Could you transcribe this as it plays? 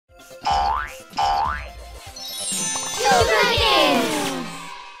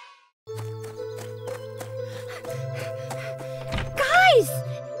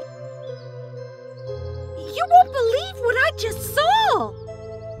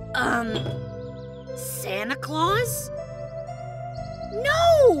Santa Claus?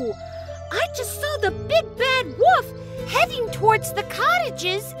 No! I just saw the big bad wolf heading towards the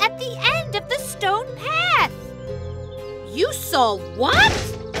cottages at the end of the stone path. You saw what?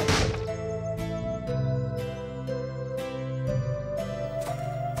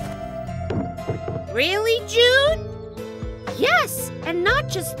 Really, June? Yes, and not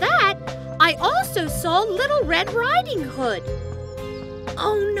just that, I also saw Little Red Riding Hood.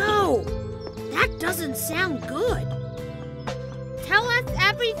 Oh no, that doesn't sound good. Tell us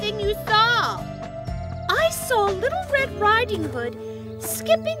everything you saw. I saw Little Red Riding Hood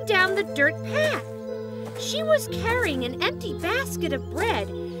skipping down the dirt path. She was carrying an empty basket of bread,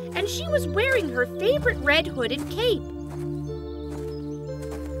 and she was wearing her favorite red hood and cape.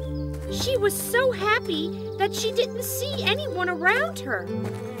 She was so happy that she didn't see anyone around her,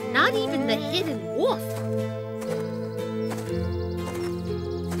 not even the hidden wolf.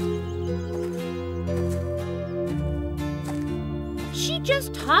 She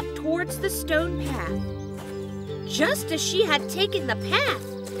just hopped towards the stone path. Just as she had taken the path,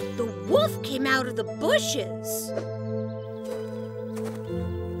 the wolf came out of the bushes.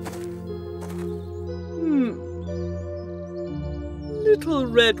 Little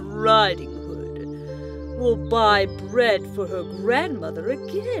Red Riding Hood will buy bread for her grandmother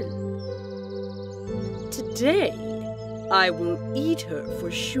again. Today, I will eat her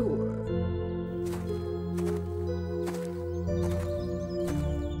for sure.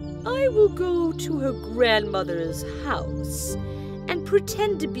 I will go to her grandmother's house and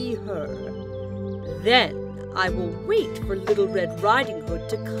pretend to be her. Then I will wait for Little Red Riding Hood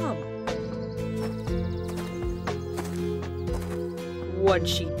to come. Once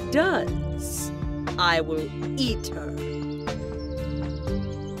she does, I will eat her.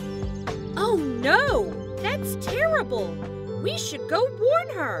 Oh no, that's terrible. We should go warn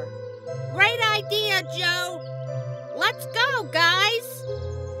her. Great idea, Joe. Let's go, guys.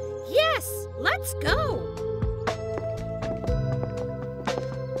 Yes, let's go.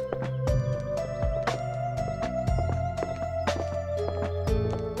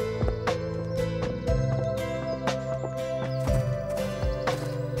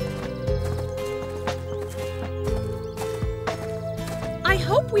 I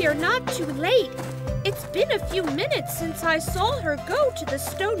hope we are not too late. It's been a few minutes since I saw her go to the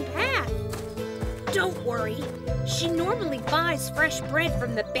stone path. Don't worry. She normally buys fresh bread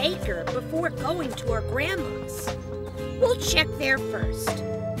from the baker before going to her grandma's. We'll check there first.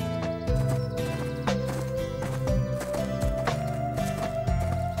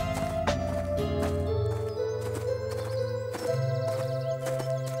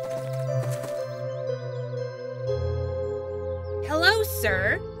 Hello,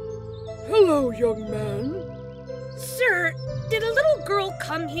 sir. Hello, young man. Sir, did a little girl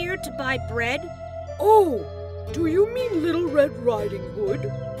come here to buy bread? Oh, do you mean Little Red Riding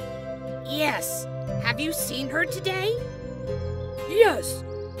Hood? Yes. Have you seen her today? Yes,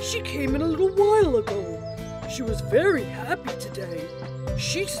 she came in a little while ago. She was very happy today.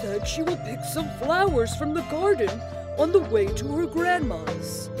 She said she will pick some flowers from the garden on the way to her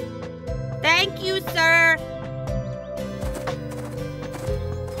grandma's. Thank you, sir.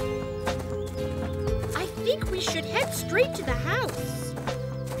 I think we should head straight to the house.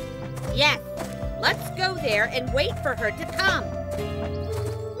 Yes, let's go there and wait for her to come.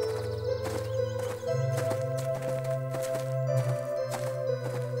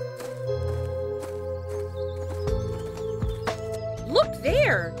 Look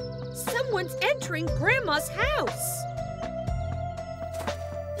there! Someone's entering Grandma's house.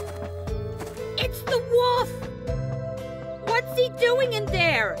 It's the wolf! What's he doing in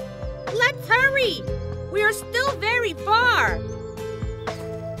there? Let's hurry! We are still very far.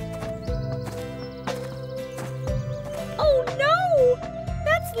 Oh no!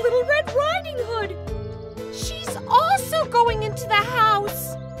 That's Little Red Riding Hood! She's also going into the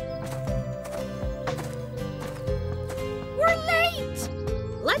house! We're late!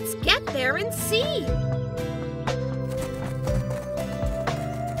 Let's get there and see.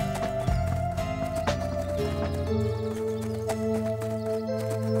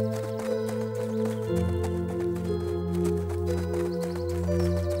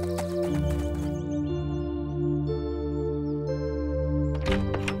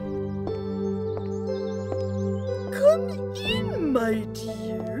 Come in, my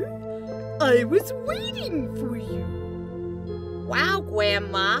dear. I was waiting for you. Wow,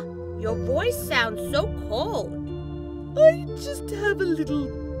 Grandma, your voice sounds so cold. I just have a little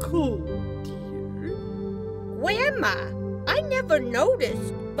cold, dear. Grandma, I never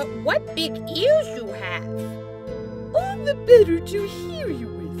noticed, but what big ears you have. All the better to hear you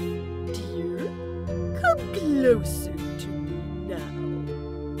with. Come closer to me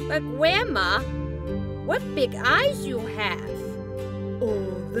now. But Grandma, what big eyes you have.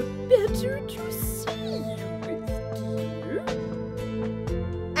 All the better to see you with, dear.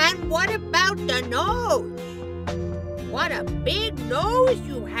 And what about the nose? What a big nose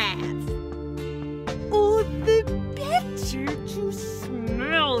you have. All the better to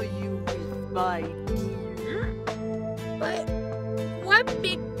smell you with, my dear. But what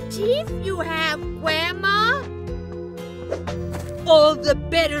big teeth you have, Grandma. All the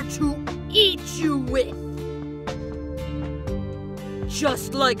better to eat you with.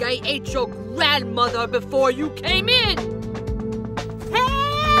 Just like I ate your grandmother before you came in.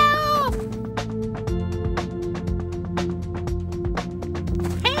 Help!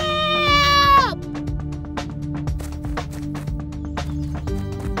 Help!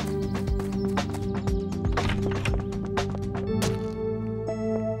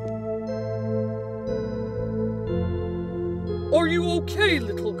 Are you okay,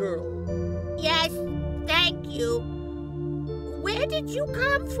 little girl? Yes, thank you. Where did you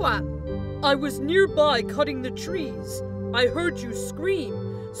come from? I was nearby cutting the trees. I heard you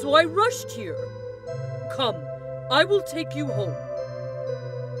scream, so I rushed here. Come, I will take you home.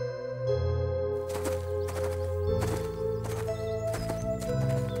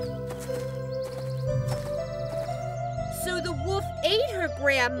 So the wolf ate her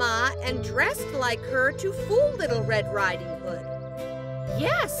grandma and dressed like her to fool Little Red Riding Hood.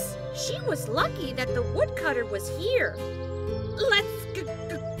 Yes, she was lucky that the woodcutter was here. Let's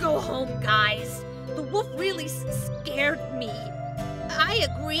go home, guys. The wolf really scared me. I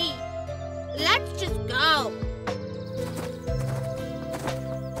agree. Let's just go.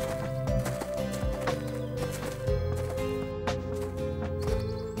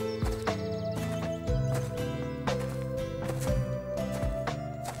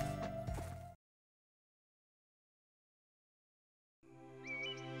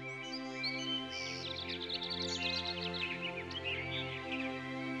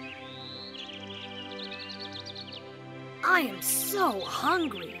 I am so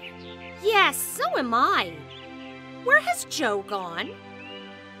hungry. Yes, so am I. Where has Joe gone?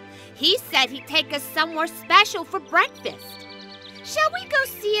 He said he'd take us somewhere special for breakfast. Shall we go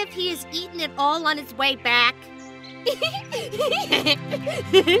see if he has eaten it all on his way back?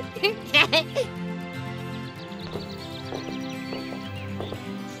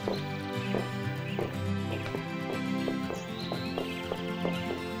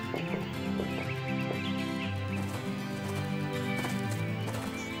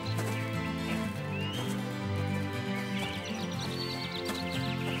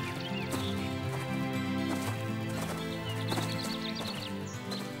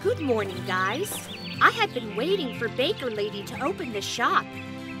 Good morning, guys. I had been waiting for Baker Lady to open the shop,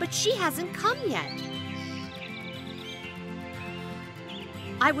 but she hasn't come yet.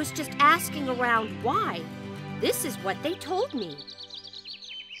 I was just asking around why. This is what they told me.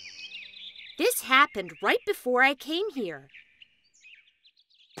 This happened right before I came here.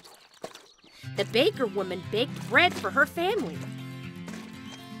 The baker woman baked bread for her family.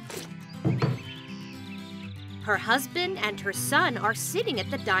 Her husband and her son are sitting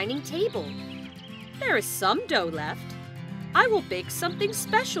at the dining table. There is some dough left. I will bake something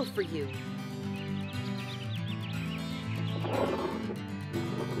special for you.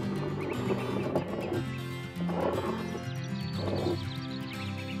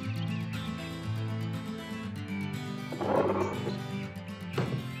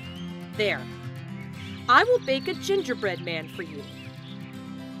 There. I will bake a gingerbread man for you.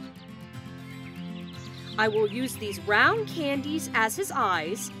 I will use these round candies as his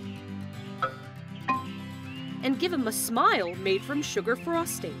eyes and give him a smile made from sugar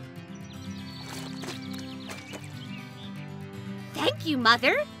frosting. Thank you,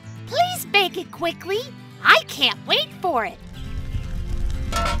 Mother. Please bake it quickly. I can't wait for it.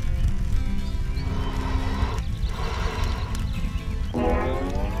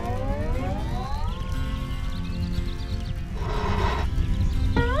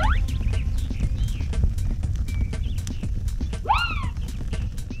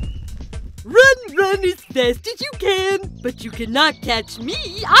 Run as fast as you can, but you cannot catch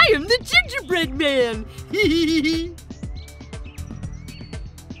me. I am the gingerbread man.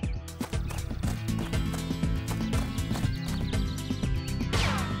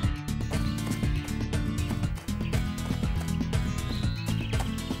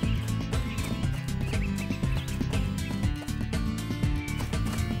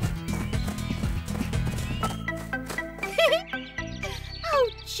 Oh,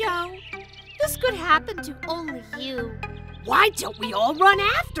 Joe. This could happen to only you. Why don't we all run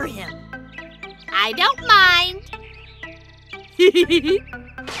after him? I don't mind.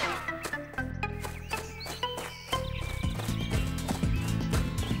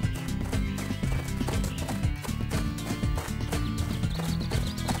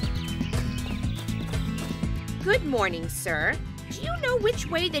 Good morning, sir. Do you know which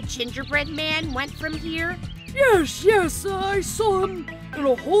way the gingerbread man went from here? Yes, I saw him and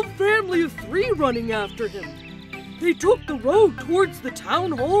a whole family of 3 running after him. They took the road towards the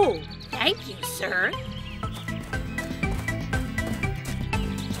town hall. Thank you, sir.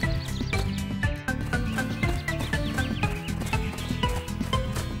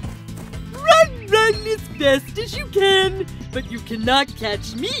 Run as fast as you can, but you cannot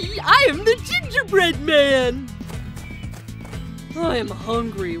catch me. I am the gingerbread man. I am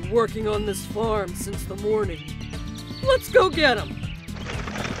hungry working on this farm since the morning. Let's go get him.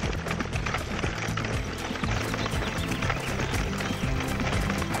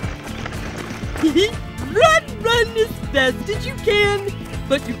 Run as fast as you can,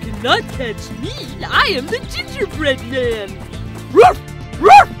 but you cannot catch me. I am the gingerbread man. Ruff,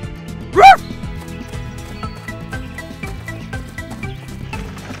 ruff, ruff.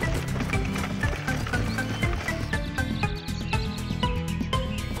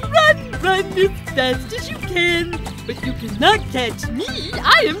 Run as fast as you can, but you cannot catch me.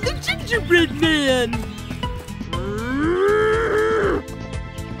 I am the gingerbread man.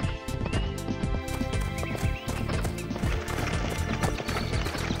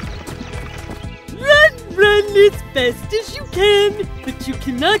 Run as fast as you can, but you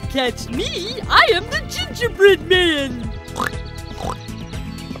cannot catch me. I am the gingerbread man.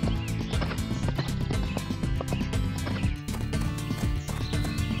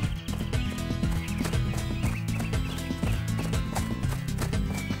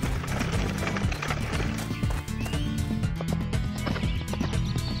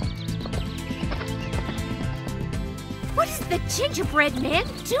 What is the gingerbread man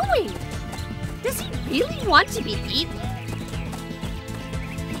doing? Does he really want to be eaten?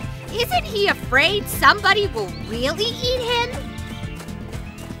 Isn't he afraid somebody will really eat him?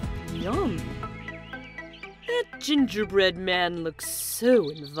 Yum. That gingerbread man looks so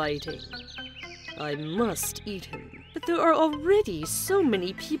inviting. I must eat him, but there are already so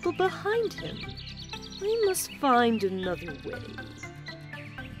many people behind him. I must find another way.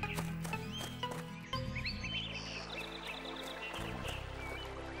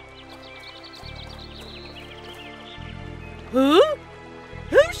 Huh?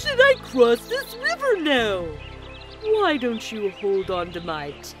 How should I cross this river now? Why don't you hold on to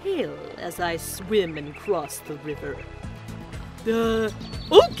my tail as I swim and cross the river?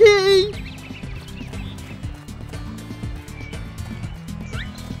 Okay!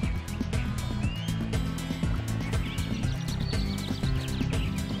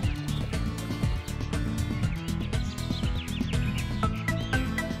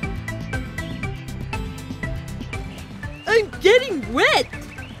 I'm getting wet!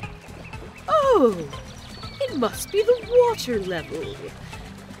 Oh, it must be the water level.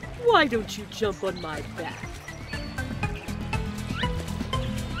 Why don't you jump on my back?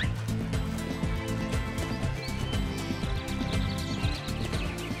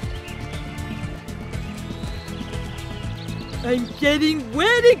 I'm getting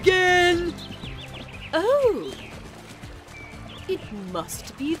wet again! Oh, it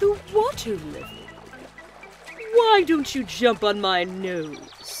must be the water level. Why don't you jump on my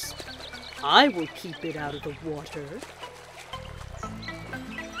nose? I will keep it out of the water.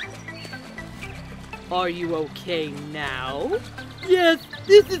 Are you okay now? Yes,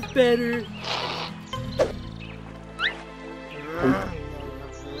 this is better.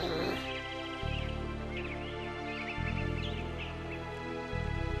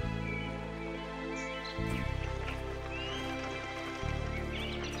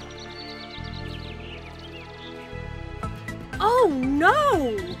 Oh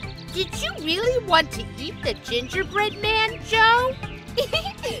no! Did you really want to eat the gingerbread man, Joe?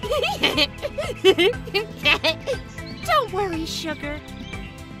 Don't worry, Sugar.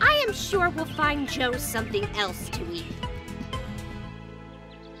 I am sure we'll find Joe something else to eat.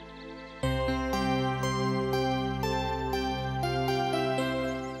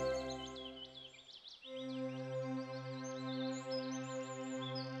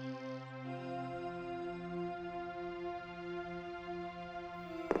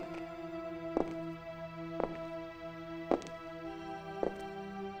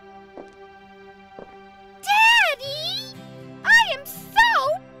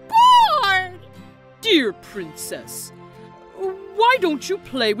 Dear Princess, why don't you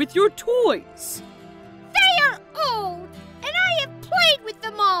play with your toys? They are old, and I have played with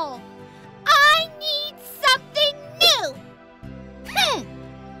them all. I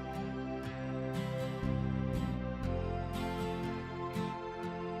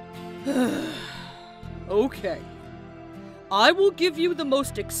I will give you the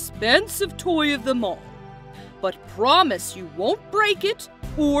most expensive toy of them all, but promise you won't break it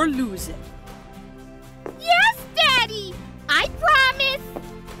or lose it. Yes, Daddy! I promise!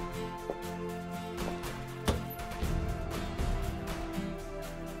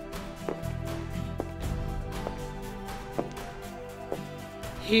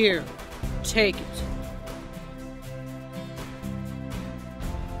 Here, take it.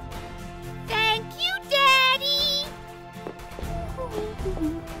 Thank you, Daddy!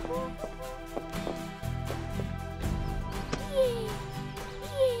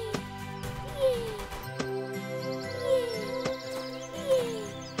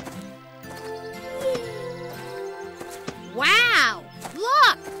 Wow!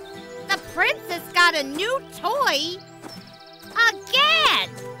 Look! The princess got a new toy! Again!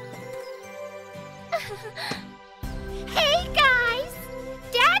 Hey guys!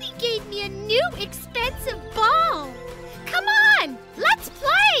 Daddy gave me a new expensive ball! Come on! Let's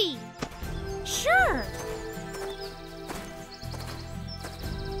play! Sure!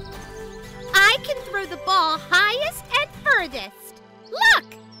 I can throw the ball highest and furthest! Look!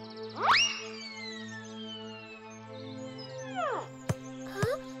 Huh?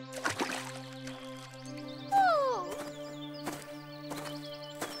 Oh.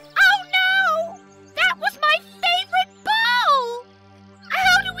 Oh no! That was my favorite ball!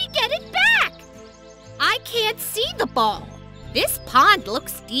 How do we get it back? I can't see the ball. This pond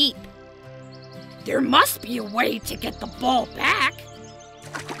looks deep. There must be a way to get the ball back.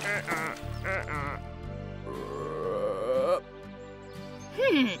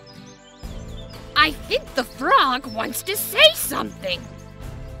 I think the frog wants to say something.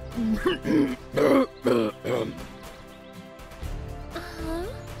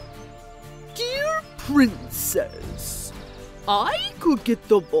 Dear Princess, I could get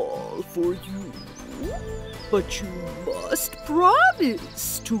the ball for you, but you must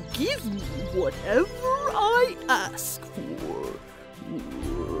promise to give me whatever I ask for.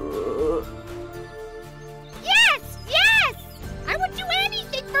 Yes, yes! I would do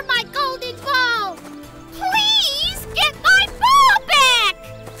anything for my golden ball. Please get my ball back!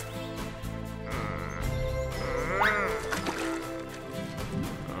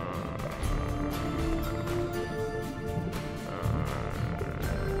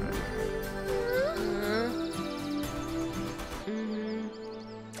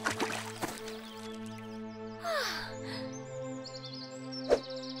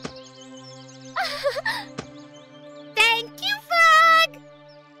 Thank you, Frog!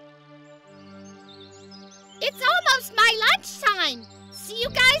 It's almost my lunchtime. See you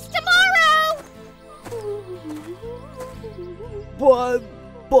guys tomorrow!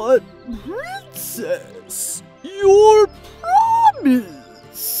 But, Princess, your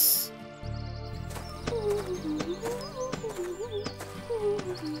promise!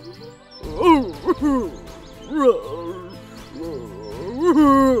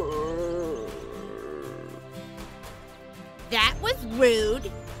 That was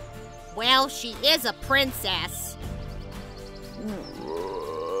rude. Well, she is a princess.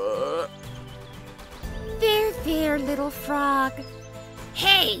 There, little frog.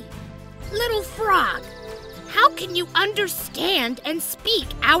 Hey, little frog, how can you understand and speak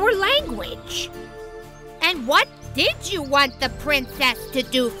our language? And what did you want the princess to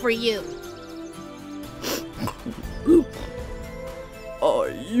do for you? I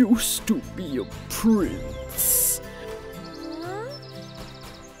used to be a prince.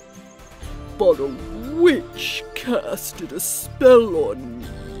 But a witch casted a spell on me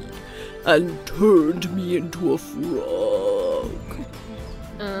and turned me into a frog.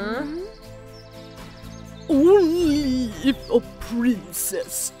 Only if a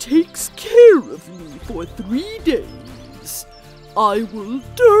princess takes care of me for 3 days, I will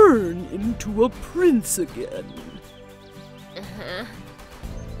turn into a prince again.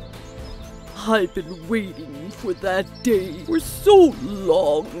 I've been waiting for that day for so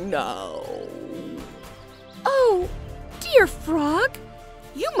long now. Oh, dear Frog,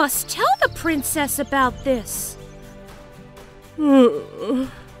 you must tell the princess about this.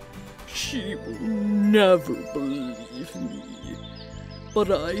 She will never believe me,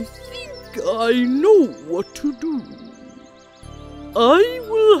 but I think I know what to do. I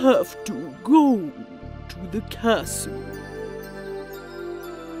will have to go to the castle.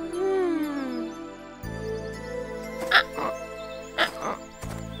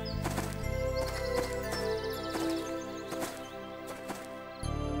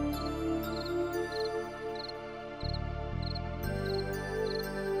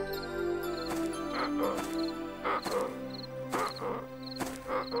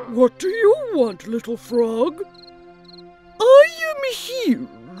 What do you want, little frog?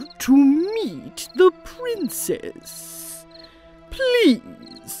 princess.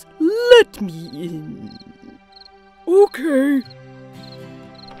 Please, let me in. Okay.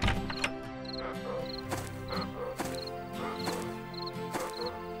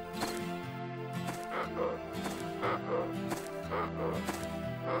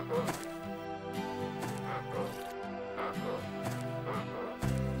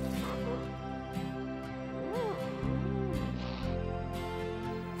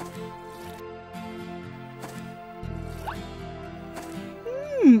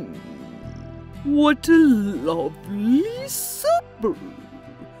 What a lovely supper.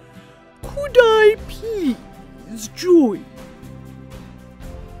 Could I please join?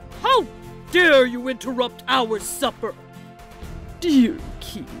 How dare you interrupt our supper? Dear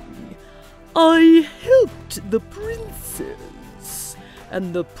King, I helped the princess,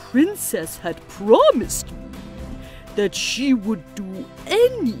 and the princess had promised me that she would do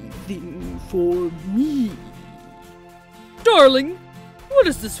anything for me. Darling, what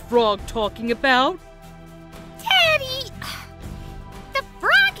is this frog talking about? Daddy! The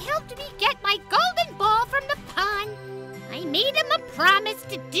frog helped me get my golden ball from the pond. I made him a promise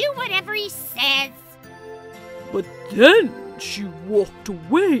to do whatever he says. But then she walked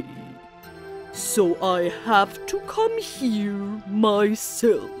away, so I have to come here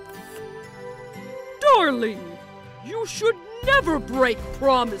myself. Darling, you should never break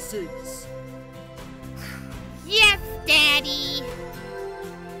promises. Yes, Daddy.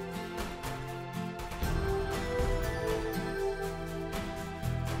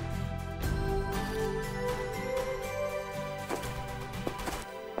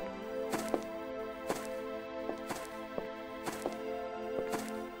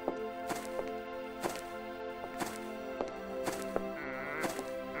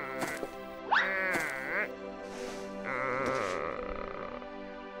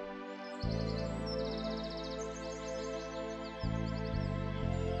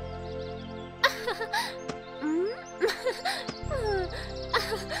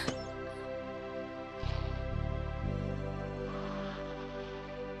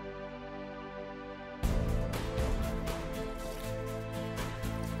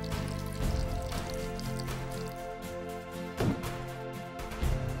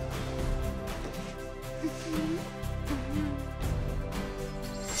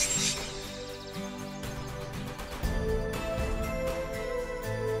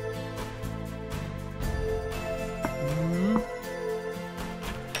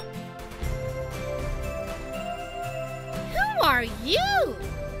 Who are you?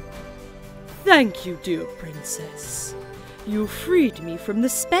 Thank you, dear princess. You freed me from the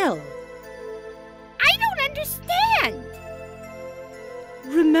spell. I don't understand.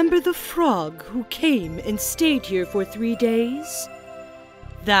 Remember the frog who came and stayed here for 3 days?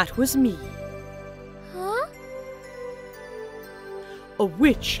 That was me. Huh? A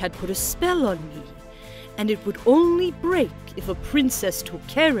witch had put a spell on me, and it would only break if a princess took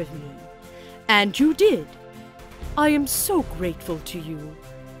care of me. And you did. I am so grateful to you.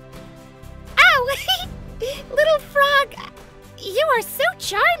 Oh, little frog, you are so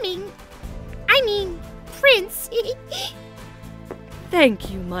charming. I mean, Prince.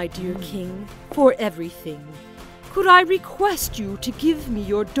 Thank you, my dear king, for everything. Could I request you to give me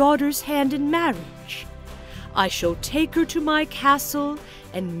your daughter's hand in marriage? I shall take her to my castle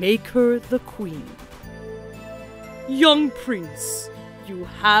and make her the queen. Young prince, you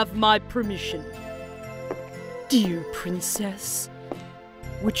have my permission. Dear princess,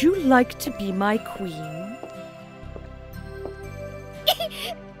 would you like to be my queen?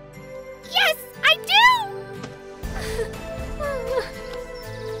 Yes, I do.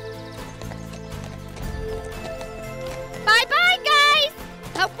 Bye-bye, guys.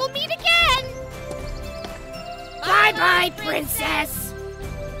 Hope we'll meet again. Bye-bye, princess.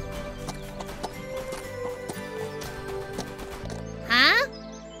 Huh?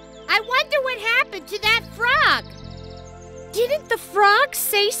 I wonder what happened to that frog. Didn't the frog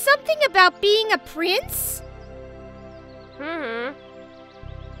say something about being a prince?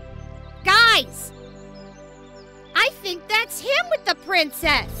 Guys, I think that's him with the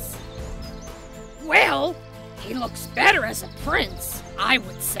princess. Well, he looks better as a prince, I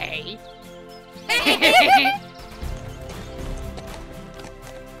would say.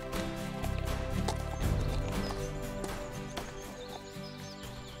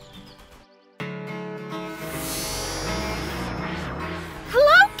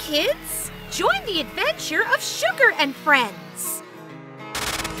 Hello, kids! Join the adventure of Sugar and Friends.